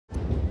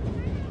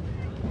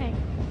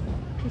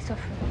He's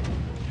suffering.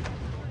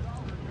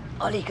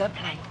 Ollie, go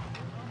play.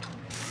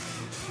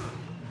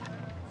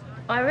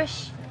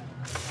 Irish?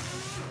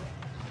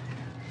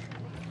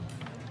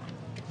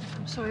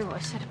 I'm sorry what I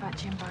said about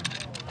Jimbo.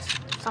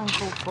 It's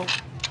uncalled for.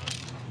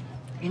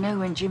 You know,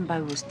 when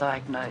Jimbo was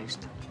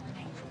diagnosed,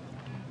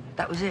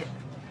 that was it.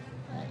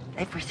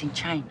 Everything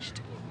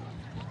changed.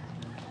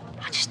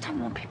 I just don't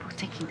want people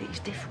thinking that he's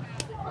different.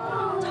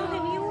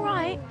 Darling, are you all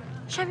right?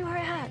 Show me where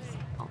it hurts.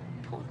 Oh,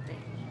 poor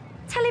thing.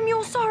 Tell him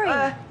you're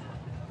sorry.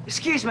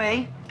 Excuse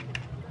me.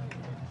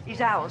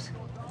 He's ours.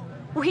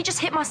 Well, he just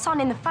hit my son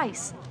in the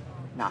face.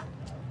 No,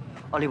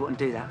 Ollie wouldn't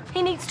do that.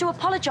 He needs to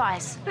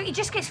apologise. Look, he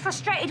just gets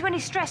frustrated when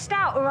he's stressed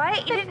out, all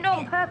right? He didn't know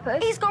on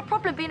purpose. He's got a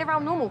problem being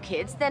around normal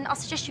kids, then I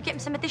suggest you get him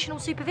some additional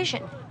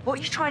supervision. What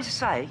are you trying to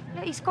say?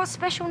 Look, he's got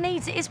special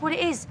needs. It is what it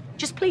is.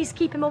 Just please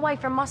keep him away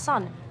from my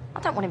son.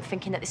 I don't want him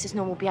thinking that this is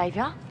normal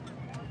behaviour.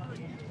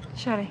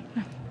 Shelley.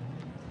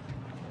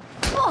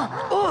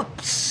 Oh.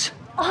 Oops!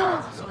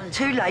 Oh.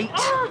 Too late.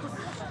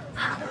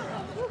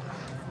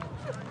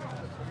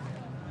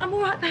 I'm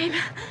all right, babe.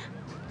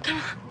 Come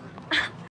on.